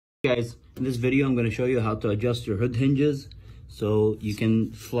Guys, in this video I'm going to show you how to adjust your hood hinges so you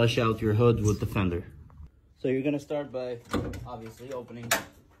can flush out your hood with the fender. So you're going to start by obviously opening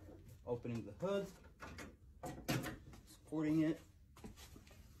the hood, supporting it.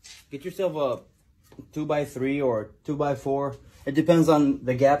 Get yourself a 2x3 or 2x4. It depends on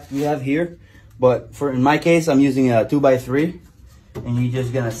the gap you have here, but in my case I'm using a 2x3, and you're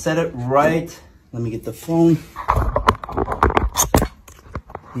just going to set it right. Let me get the phone.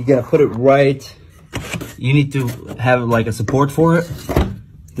 You gotta put it right. You need to have like a support for it.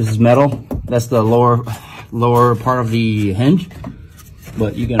 This is metal. That's the lower part of the hinge.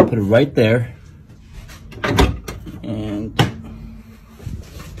 But you're gonna put it right there. And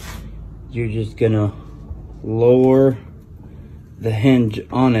you're just gonna lower the hinge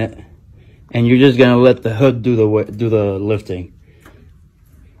on it. And you're just gonna let the hood do the lifting.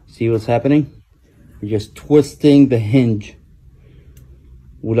 See what's happening? You're just twisting the hinge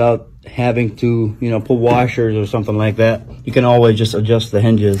without having to, put washers or something like that. You can always just adjust the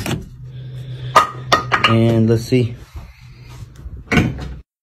hinges. And let's see. You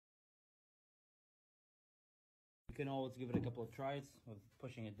can always give it a couple of tries of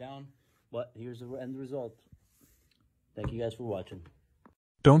pushing it down, but here's the end result. Thank you guys for watching.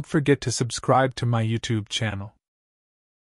 Don't forget to subscribe to my YouTube channel.